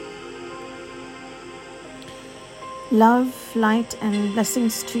Love, light, and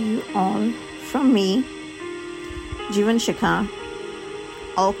blessings to you all from me, Jivan Shikha,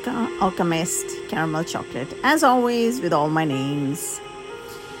 Alchemist, Caramel Chocolate, as always with all my names.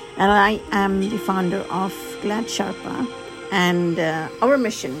 And I am the founder of Glad Sherpa, and our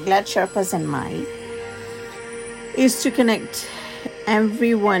mission, Glad Sherpas and mine, is to connect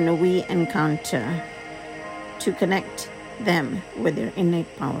everyone we encounter, to connect them with their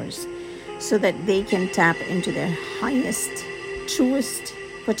innate powers, so that they can tap into their highest, truest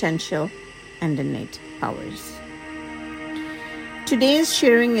potential and innate powers. Today's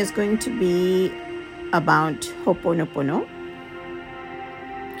sharing is going to be about Ho'oponopono.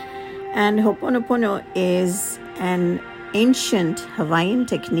 And Ho'oponopono is an ancient Hawaiian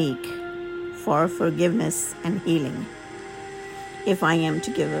technique for forgiveness and healing, if I am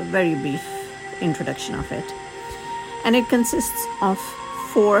to give a very brief introduction of it. And it consists of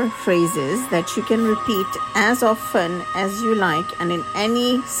 4 phrases that you can repeat as often as you like and in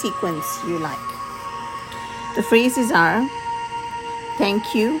any sequence you like. The phrases are: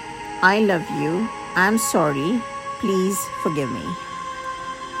 thank you, I love you, I'm sorry, please forgive me.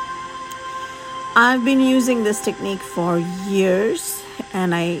 I've been using this technique for years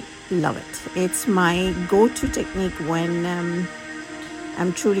and I love it. It's my go-to technique when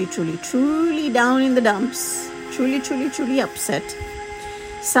I'm truly down in the dumps, truly upset.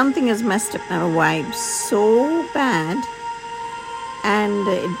 Something has messed up my vibe so bad, and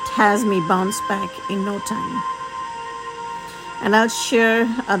it has me bounce back in no time. And I'll share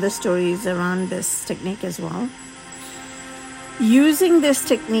other stories around this technique as well. Using this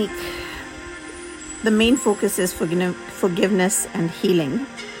technique, the main focus is forgiveness and healing.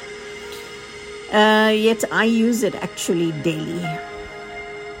 Yet I use it actually daily.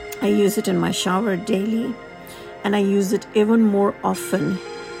 I use it in my shower daily, and I use it even more often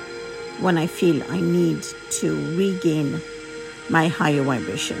when I feel I need to regain my higher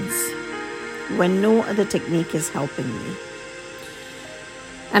vibrations, when no other technique is helping me,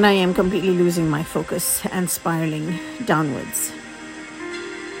 and I am completely losing my focus and spiraling downwards.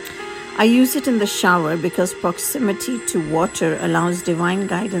 I use it in the shower because proximity to water allows divine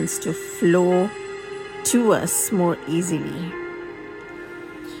guidance to flow to us more easily.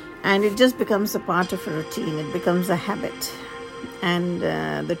 And it just becomes a part of a routine. It becomes a habit. And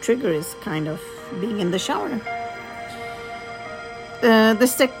the trigger is kind of being in the shower.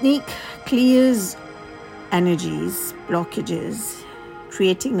 This technique clears energies, blockages,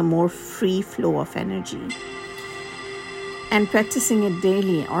 creating a more free flow of energy. And practicing it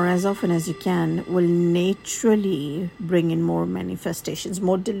daily or as often as you can will naturally bring in more manifestations,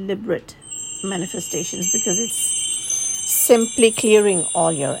 more deliberate manifestations, because it's simply clearing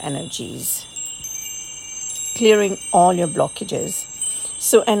all your energies, clearing all your blockages.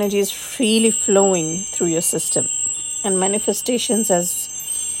 So energy is freely flowing through your system. And manifestations, as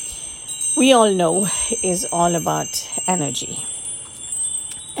we all know, is all about energy.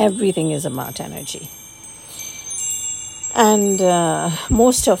 Everything is about energy. And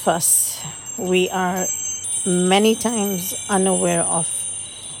most of us, we are many times unaware of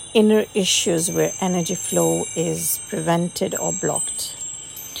inner issues where energy flow is prevented or blocked.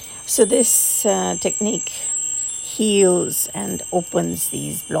 So this technique heals and opens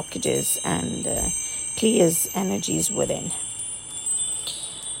these blockages and clears energies within.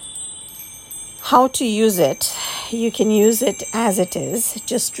 How to use it? You can use it as it is,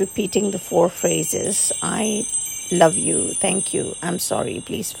 just repeating the 4 phrases. I love you, thank you, I'm sorry,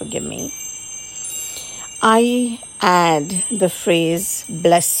 please forgive me. I add the phrase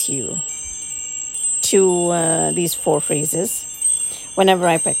bless you to these 4 phrases whenever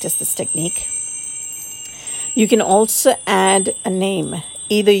I practice this technique. You can also add a name,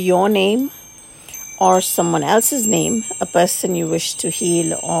 either your name or someone else's name, a person you wish to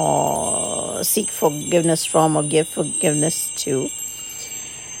heal or seek forgiveness from or give forgiveness to.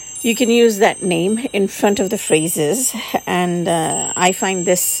 You can use that name in front of the phrases, and I find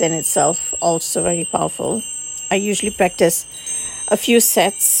this in itself also very powerful. I usually practice a few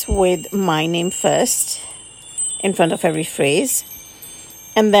sets with my name first in front of every phrase,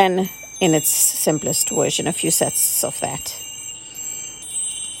 and then in its simplest version, a few sets of that.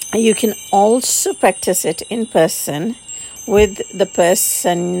 You can also practice it in person with the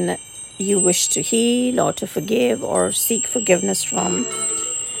person you wish to heal or to forgive or seek forgiveness from,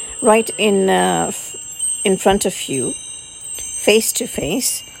 right in front of you, face to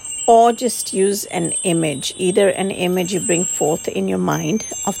face, or just use an image, either an image you bring forth in your mind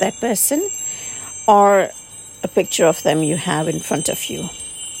of that person or a picture of them you have in front of you,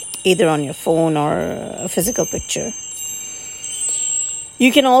 either on your phone or a physical picture.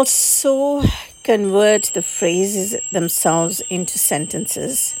 You can also convert the phrases themselves into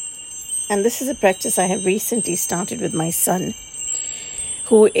sentences. And this is a practice I have recently started with my son,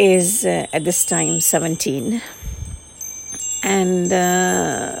 who is at this time 17. And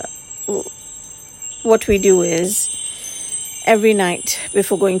what we do is every night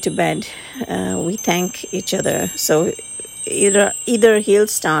before going to bed, we thank each other. So either he'll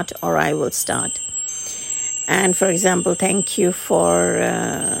start or I will start. And for example, thank you for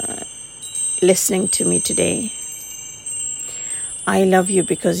listening to me today. I love you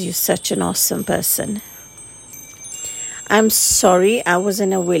because you're such an awesome person. I'm sorry I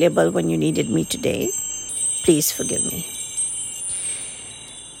wasn't available when you needed me today. Please forgive me.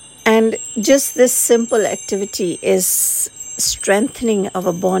 And just this simple activity is strengthening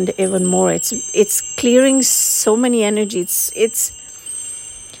our bond even more. It's clearing so many energies. It's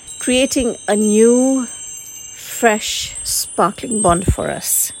creating a new, fresh, sparkling bond for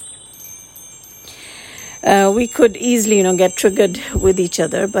us. We could easily, get triggered with each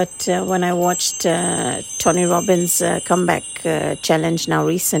other. But when I watched Tony Robbins' comeback challenge now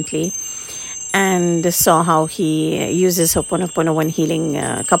recently, and saw how he uses Ho'oponopono when healing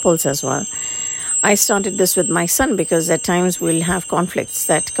couples as well, I started this with my son, because at times we'll have conflicts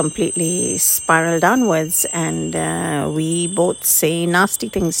that completely spiral downwards, and we both say nasty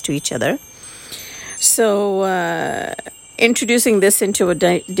things to each other. So introducing this into a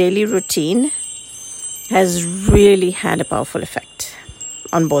daily routine has really had a powerful effect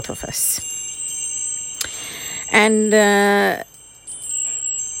on both of us. And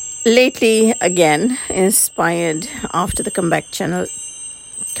lately, again, inspired after the comeback challenge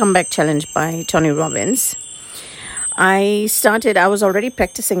by Tony Robbins, I was already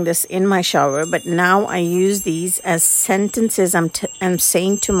practicing this in my shower, but now I use these as sentences I'm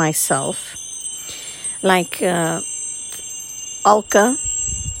saying to myself, like, Alka,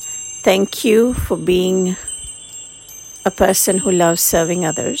 thank you for being a person who loves serving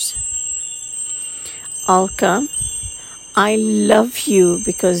others. Alka, I love you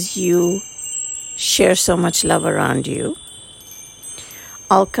because you share so much love around you.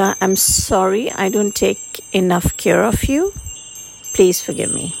 Alka, I'm sorry I don't take enough care of you. Please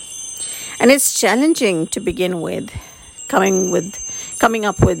forgive me. And it's challenging to begin with, coming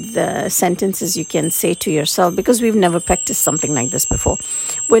up with sentences you can say to yourself, because we've never practiced something like this before.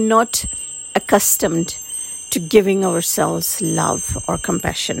 We're not accustomed to giving ourselves love or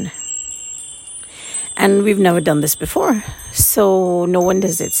compassion. And we've never done this before. So no wonder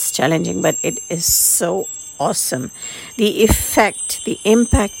it's challenging, but it is so awesome. The effect, the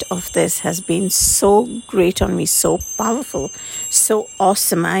impact of this has been so great on me, so powerful, so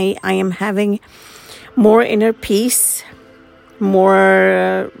awesome. I am having more inner peace,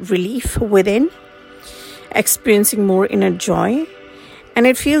 more relief within, experiencing more inner joy. And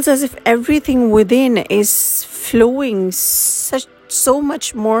it feels as if everything within is flowing so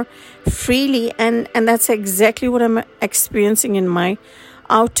much more freely. And that's exactly what I'm experiencing in my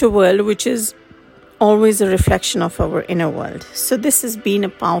outer world, which is always a reflection of our inner world. So this has been a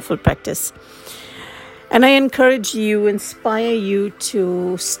powerful practice. And I encourage you, inspire you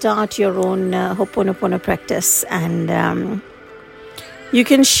to start your own Ho'oponopono practice. And you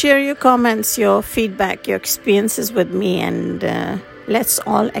can share your comments, your feedback, your experiences with me, and let's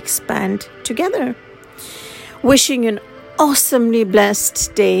all expand together. Wishing you an awesomely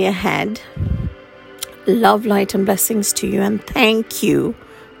blessed day ahead. Love, light, and blessings to you. And thank you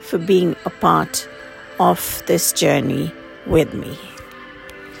for being a part of this journey with me.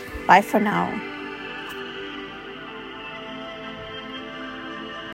 Bye for now.